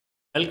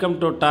Welcome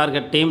to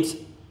target teams.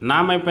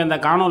 நாம் இப்போ இந்த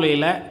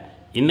காணொலியில்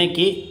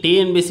இன்றைக்கி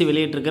டிஎன்பிசி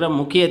வெளியிட்டிருக்கிற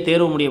முக்கிய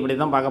தேர்வு முடிவு பற்றி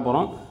தான் பார்க்க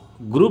போகிறோம்.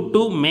 குரூப்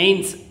 2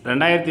 மெயின்ஸ்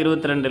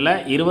 2022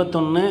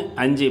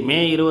 21/5 மே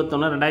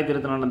 21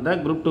 2022 நடந்த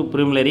குரூப் 2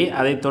 ப்ரிலிமினரி,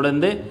 அதைத்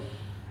தொடர்ந்து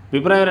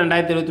பிப்ரவரி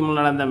 2023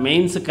 நடந்த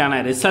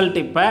மெயின்ஸுக்கான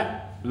ரிசல்ட் இப்போ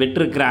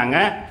விட்டிருக்கிறாங்க.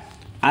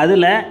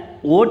 அதில்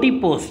ஓடி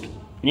போஸ்ட்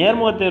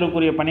நேர்முக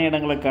தேர்வுக்குரிய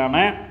பணியிடங்களுக்கான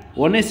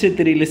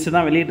 1:3 லிஸ்ட்டு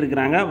தான்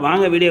வெளியிட்டிருக்கிறாங்க.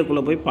 வாங்க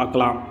வீடியோக்குள்ளே போய்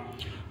பார்க்கலாம்.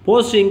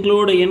 Posts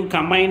include in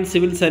combined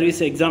civil service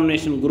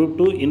examination group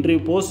 2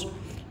 interview post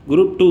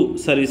group 2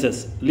 services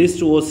list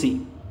OC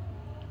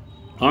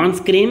on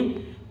screen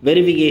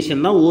verification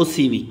na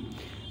OCV.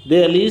 The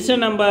list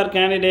number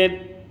candidate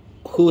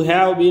who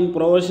have been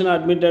provisionally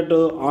admitted to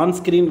on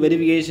screen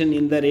verification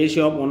in the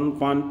ratio of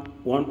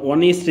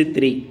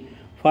 1:3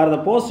 for the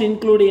post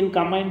included in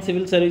combined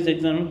civil service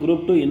examination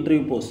group 2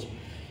 interview post.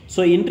 So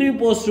interview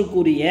post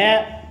கூறிய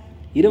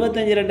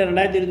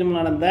 25/2/2023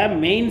 நடந்த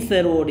mains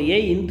தேர்வோடைய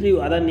interview,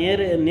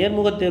 அதாவது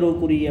நேர்முக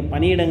தேர்வுக்குரிய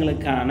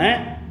பணியிடங்களுக்கான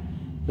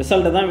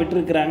ரிசல்ட்டை தான்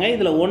விட்டுருக்குறாங்க.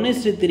 இதில்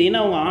 1:3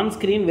 அவங்க on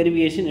screen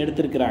verification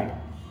எடுத்திருக்கிறாங்க.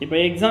 இப்போ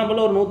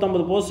எக்ஸாம்பிள் ஒரு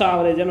 150 போஸ்ட்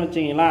ஆவரேஜான்னு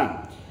வச்சிங்களா,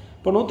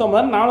 இப்போ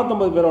 150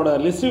 450 பேரோட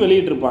லிஸ்ட்டு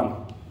வெளியிட்டிருப்பாங்க.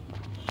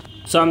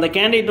 ஸோ அந்த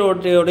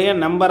கேண்டிடேட்டோடைய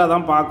நம்பரை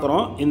தான்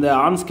பார்க்குறோம் இந்த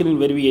ஆன் ஸ்க்ரீன்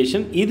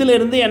வெரிஃபிகேஷன்.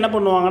 இதிலிருந்து என்ன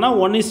பண்ணுவாங்கன்னா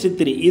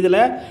 1:3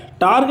 இதில்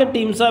டார்கெட்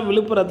டீம்ஸாக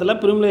விழுப்புரத்தில்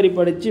ப்ரிலிமினரி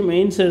படித்து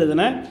மெயின்ஸ்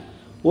எழுதின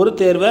ஒரு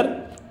தேர்வர்,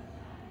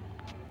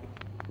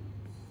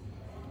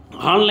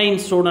 ஆன்லைன்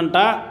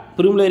ஸ்டூடெண்ட்டாக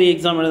ப்ரிலிமினரி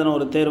எக்ஸாம் எழுதின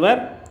ஒரு தேர்வர்,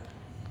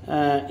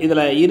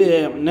 இதில்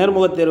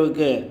நேர்முக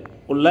தேர்வுக்கு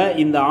உள்ள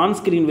இந்த ஆன்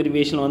ஸ்க்ரீன்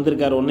வெரிஃபிகேஷன்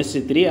வந்திருக்கார்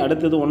 1:3.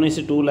 அடுத்தது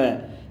 1:2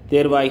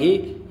 தேர்வாகி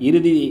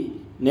இறுதி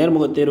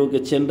நேர்முக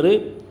தேர்வுக்கு சென்று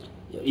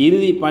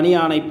இறுதி பணி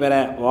ஆணை பெற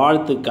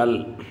வாழ்த்துக்கள்.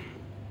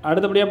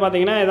 அடுத்தபடியாக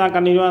பார்த்தீங்கன்னா இதான்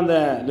கண்டினியூவாக அந்த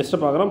லிஸ்ட்டை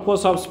பார்க்குறோம்.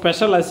 Post of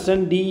special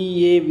assistant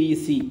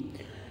DAVC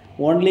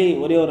only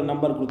ஒரே ஒரு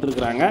நம்பர்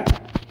கொடுத்துருக்குறாங்க.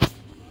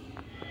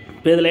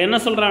 இப்போ இதில் என்ன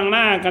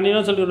சொல்கிறாங்கன்னா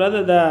கண்டினியூவாக சொல்லிவிடாது,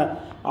 த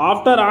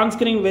after on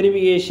screen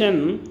verification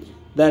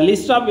the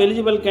list of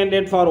eligible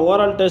candidate for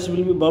oral test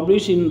will be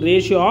publish in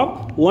ratio of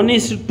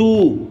 1:2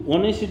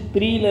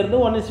 1:3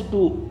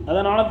 1:2,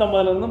 அதாவது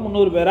 450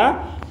 300 பேராக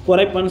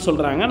குறைப்பேன்னு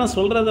சொல்கிறாங்க. நான்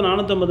சொல்கிறது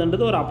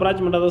 450 ஒரு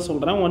அப்ராக்சிமேட்டாக தான்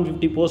சொல்கிறேன்,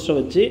 150 போஸ்ட்டை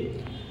வச்சு.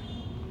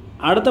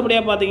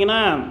 அடுத்தபடியாக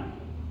பார்த்தீங்கன்னா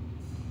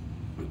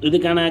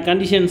இதுக்கான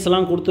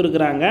கண்டிஷன்ஸ்லாம்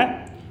கொடுத்துருக்குறாங்க.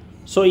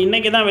 ஸோ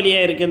இன்றைக்கி தான் வெளியே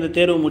இருக்குது இந்த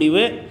தேர்வு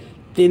முடிவு.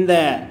 இந்த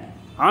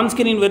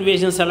ஆன்ஸ்க்ரீன்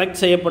வெரிஃபிகேஷன் செலக்ட்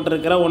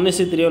செய்யப்பட்டிருக்கிற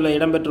 1:3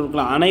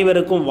 இடம்பெற்றிருக்கலாம்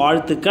அனைவருக்கும்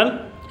வாழ்த்துக்கள்.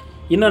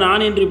 இன்னும்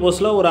நான் இன்டர்வியூ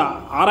போஸ்ட்டில் ஒரு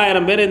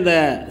 6000 பேர் இந்த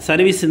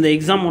சர்வீஸ் இந்த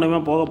எக்ஸாம் மூலமா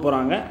போக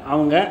போகிறாங்க.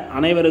 அவங்க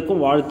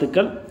அனைவருக்கும்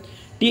வாழ்த்துக்கள்.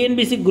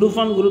 TNPsc group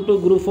 1 group 2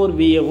 group 4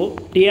 VAO,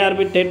 TRB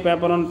dead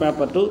paper 1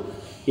 paper 2,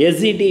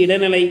 SGT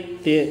இடைநிலை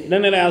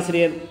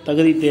ஆசிரியர்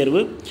தகுதி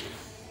தேர்வு,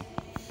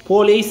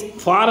 போலீஸ்,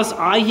 ஃபாரஸ்ட்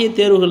ஆகிய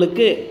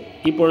தேர்வுகளுக்கு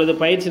இப்பொழுது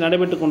பயிற்சி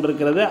நடைபெற்று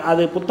கொண்டிருக்கிறது.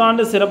 அது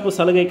புத்தாண்டு சிறப்பு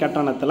சலுகை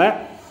கட்டணத்தில்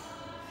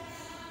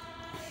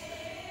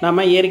நம்ம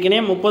ஏற்கனவே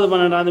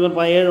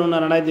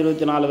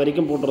 30/12/2024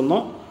 வரைக்கும்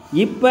போட்டிருந்தோம்.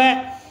 இப்போ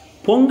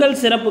பொங்கல்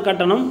சிறப்பு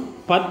கட்டணம்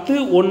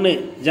 10/1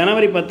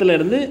 ஜனவரி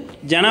 10லேருந்து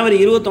ஜனவரி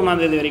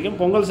 21 வரைக்கும்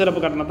பொங்கல் சிறப்பு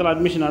கட்டணத்தில்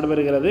அட்மிஷன்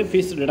நடைபெறுகிறது.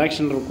 ஃபீஸ்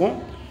டிடக்ஷன் இருக்கும்.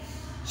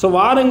 ஸோ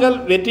வாருங்கள்,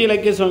 வெற்றி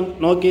இலக்கை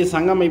நோக்கி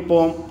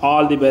சங்கமிப்போம்.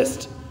 All the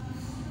best.